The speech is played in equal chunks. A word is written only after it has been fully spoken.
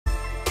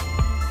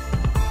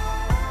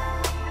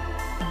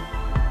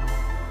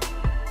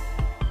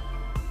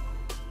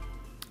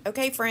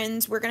Okay,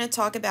 friends, we're going to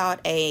talk about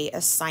an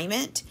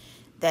assignment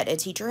that a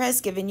teacher has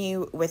given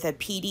you with a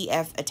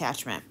PDF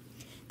attachment.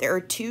 There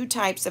are two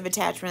types of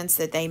attachments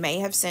that they may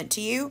have sent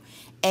to you,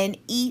 and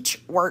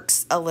each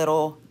works a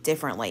little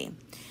differently.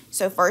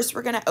 So first,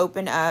 we're going to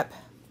open up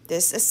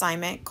this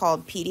assignment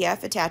called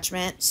PDF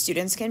attachment,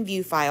 Students Can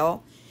View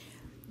File.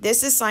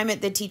 This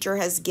assignment, the teacher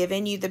has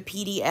given you the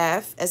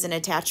PDF as an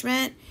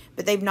attachment,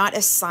 but they've not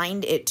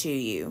assigned it to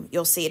you.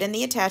 You'll see it in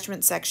the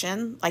attachment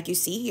section, like you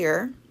see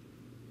here.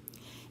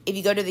 If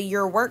you go to the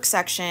Your Work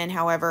section,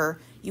 however,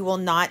 you will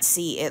not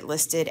see it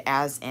listed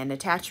as an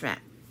attachment.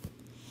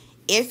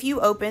 If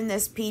you open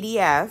this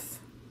PDF,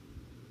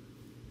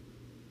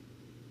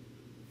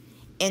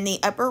 in the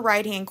upper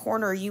right-hand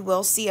corner, you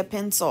will see a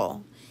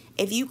pencil.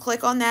 If you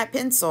click on that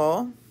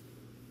pencil,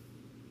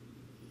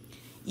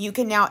 you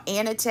can now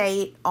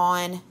annotate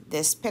on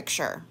this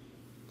picture.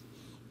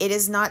 It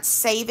is not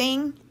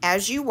saving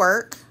as you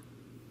work,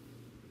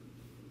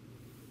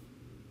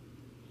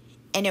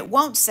 and it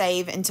won't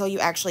save until you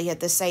actually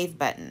hit the save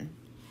button.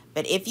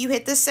 But if you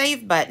hit the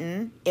save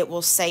button, it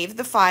will save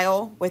the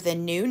file with a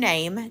new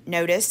name.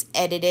 Notice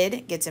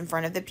edited gets in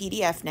front of the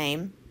PDF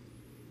name.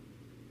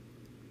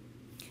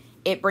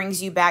 It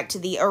brings you back to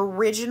the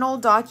original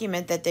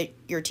document that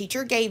your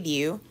teacher gave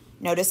you.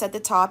 Notice at the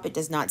top it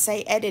does not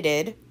say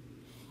edited.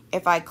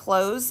 If I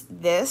close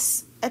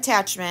this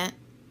attachment,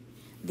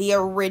 the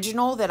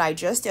original that I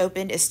just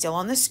opened is still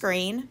on the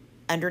screen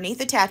underneath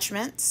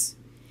attachments.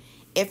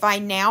 If I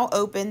now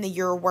open the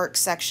Your Work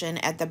section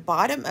at the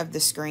bottom of the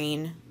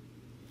screen,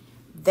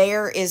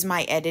 there is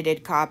my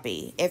edited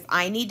copy. If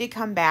I need to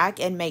come back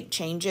and make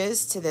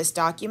changes to this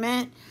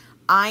document,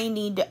 I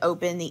need to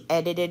open the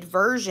edited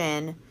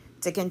version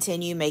to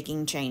continue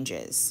making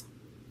changes.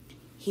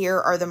 Here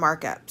are the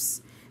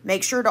markups.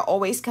 Make sure to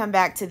always come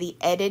back to the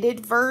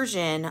edited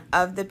version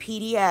of the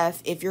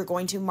PDF if you're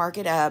going to mark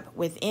it up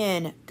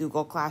within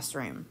Google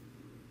Classroom.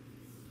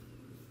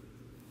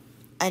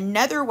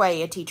 Another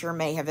way a teacher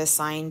may have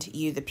assigned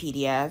you the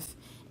PDF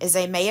is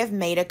they may have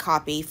made a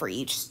copy for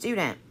each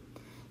student.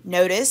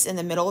 Notice in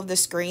the middle of the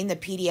screen, the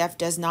PDF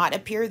does not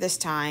appear this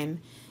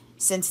time.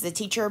 Since the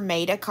teacher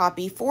made a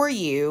copy for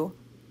you,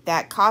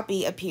 that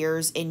copy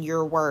appears in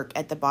Your Work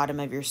at the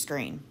bottom of your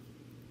screen.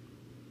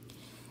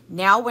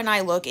 Now when I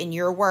look in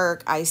Your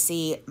Work, I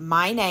see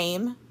my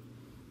name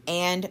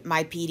and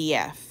my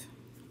PDF.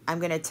 I'm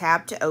going to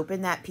tap to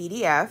open that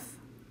PDF.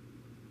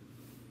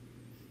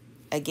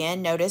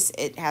 Again, notice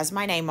it has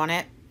my name on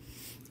it.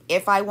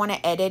 If I want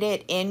to edit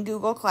it in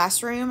Google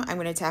Classroom, I'm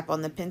going to tap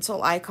on the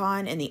pencil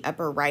icon in the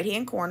upper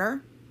right-hand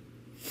corner.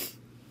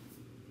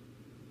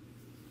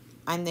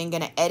 I'm then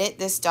going to edit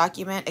this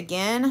document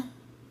again.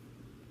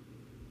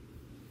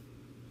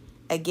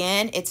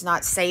 Again, it's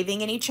not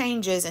saving any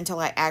changes until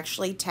I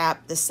actually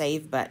tap the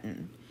Save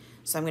button.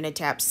 So I'm going to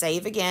tap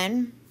Save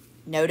again.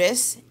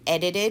 Notice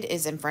edited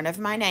is in front of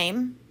my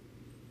name.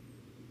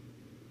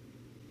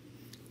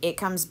 It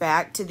comes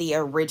back to the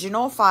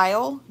original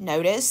file.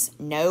 Notice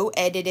no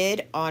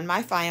edited on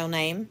my file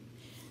name.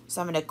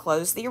 So I'm going to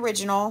close the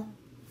original,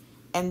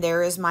 and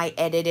there is my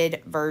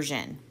edited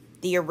version.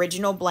 The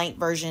original blank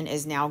version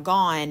is now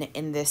gone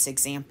in this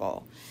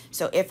example.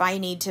 So if I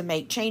need to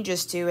make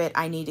changes to it,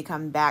 I need to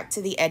come back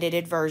to the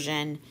edited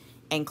version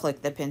and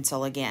click the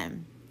pencil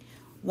again.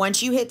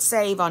 Once you hit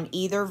save on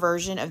either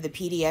version of the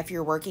PDF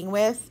you're working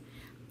with,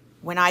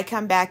 when I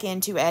come back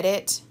in to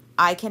edit,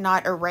 I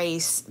cannot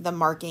erase the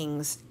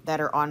markings that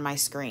are on my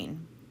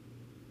screen.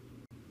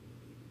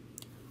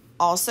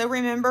 Also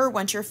remember,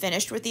 once you're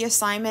finished with the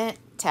assignment,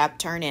 tap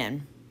Turn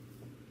In.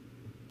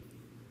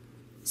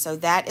 So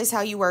that is how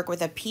you work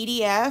with a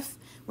PDF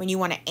when you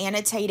want to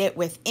annotate it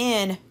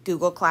within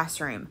Google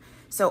Classroom.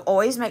 So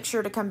always make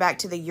sure to come back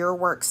to the Your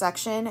Work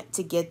section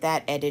to get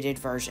that edited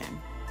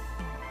version.